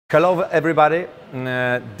Hello everybody,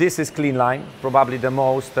 this is Cleanline, probably the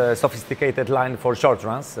most sophisticated line for short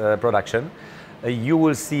runs production. You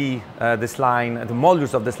will see this line, the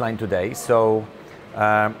modules of this line today. So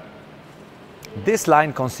this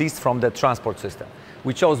line consists from the transport system.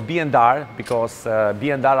 We chose B&R because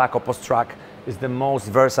B&R ACOPOStrak is the most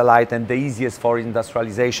versatile and the easiest for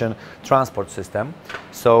industrialization transport system.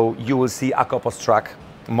 So you will see ACOPOStrak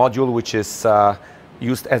module, which is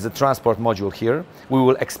used as a transport module here. We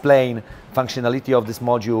will explain functionality of this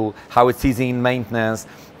module, how it's easy in maintenance,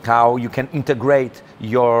 how you can integrate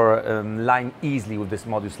your line easily with this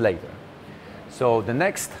modules later. So the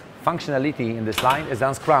next functionality in this line is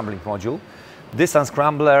Unscrambling Module. This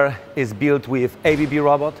unscrambler is built with ABB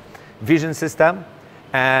robot, vision system,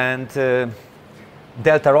 and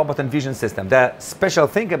Delta robot and vision system. The special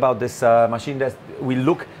thing about this machine is that we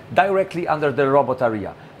look directly under the robot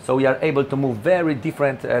area. So we are able to move very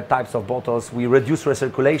different types of bottles. We reduce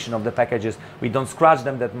recirculation of the packages. We don't scratch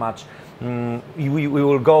them that much. We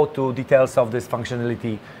will go to details of this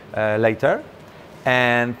functionality later.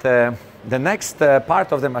 And the next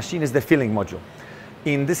part of the machine is the filling module.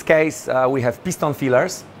 In this case, we have piston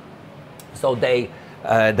fillers. So they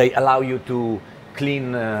allow you to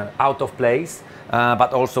clean out of place.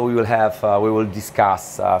 But also we will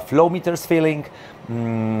discuss flow meters filling,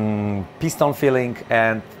 piston filling,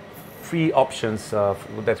 and three options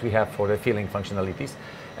that we have for the filling functionalities,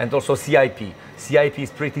 and also CIP. CIP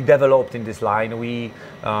is pretty developed in this line. We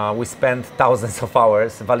spend thousands of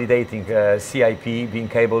hours validating CIP,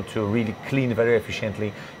 being able to really clean very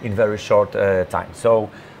efficiently in very short time. So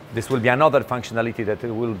this will be another functionality that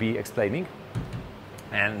we will be explaining.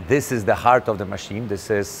 And this is the heart of the machine. This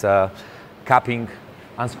is capping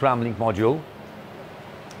unscrambling module.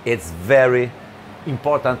 It's very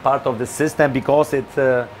important part of the system because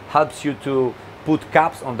it helps you to put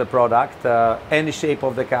caps on the product, any shape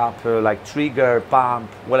of the cap, like trigger, pump,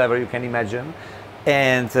 whatever you can imagine.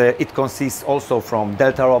 And it consists also from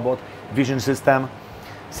Delta robot, vision system,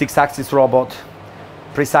 6-axis robot,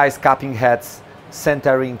 precise capping heads,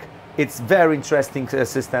 centering. It's very interesting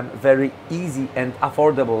system, very easy and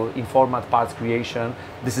affordable in format parts creation.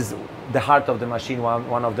 This is the heart of the machine,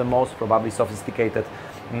 one of the most probably sophisticated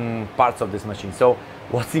parts of this machine. So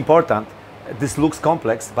what's important, this looks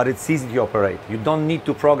complex, but it's easy to operate. You don't need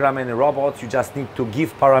to program any robots, you just need to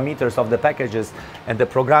give parameters of the packages, and the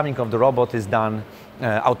programming of the robot is done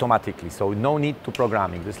automatically. So no need to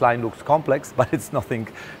programming. This line looks complex, but it's nothing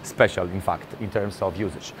special, in fact, in terms of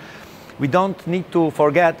usage. We don't need to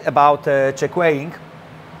forget about check weighing.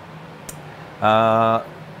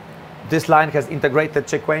 This line has integrated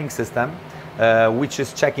check weighing system, which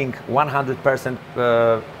is checking 100%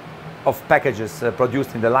 of packages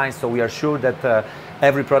produced in the line. So we are sure that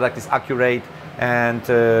every product is accurate and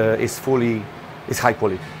is high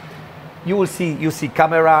quality. You see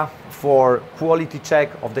camera for quality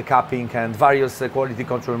check of the capping and various quality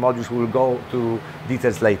control modules. We will go to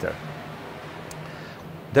details later.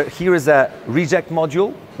 Here is a reject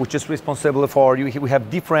module, which is responsible for we have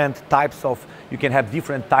different types of, you can have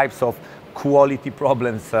different types of quality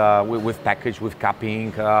problems with package, with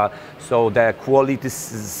capping. So the quality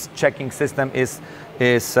checking system is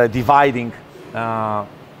dividing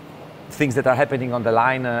things that are happening on the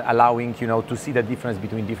line, allowing to see the difference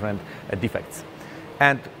between different defects.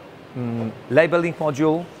 And labeling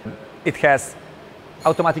module, it has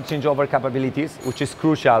automatic changeover capabilities, which is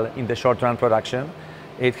crucial in the short run production.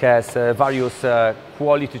 It has various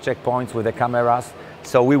quality checkpoints with the cameras.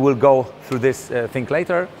 So we will go through this thing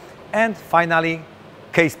later. And finally,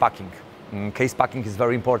 case packing. Case packing is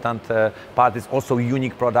very important part. It's also a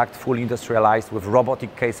unique product, fully industrialized with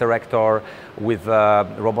robotic case erector, with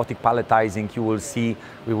robotic palletizing. You will see,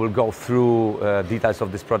 we will go through details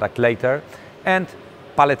of this product later. And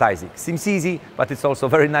palletizing. Seems easy, but it's also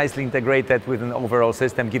very nicely integrated with an overall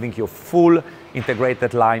system, giving you a full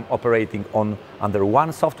integrated line operating under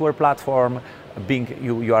one software platform.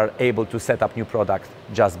 You are able to set up new product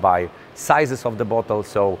just by sizes of the bottle.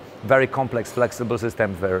 So very complex, flexible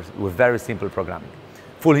system with very simple programming.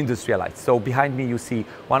 Full industrialized. So behind me you see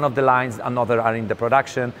one of the lines, another are in the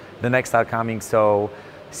production, the next are coming. So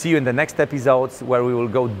see you in the next episodes where we will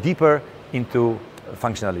go deeper into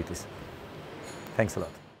functionalities. Thanks a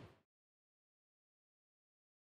lot.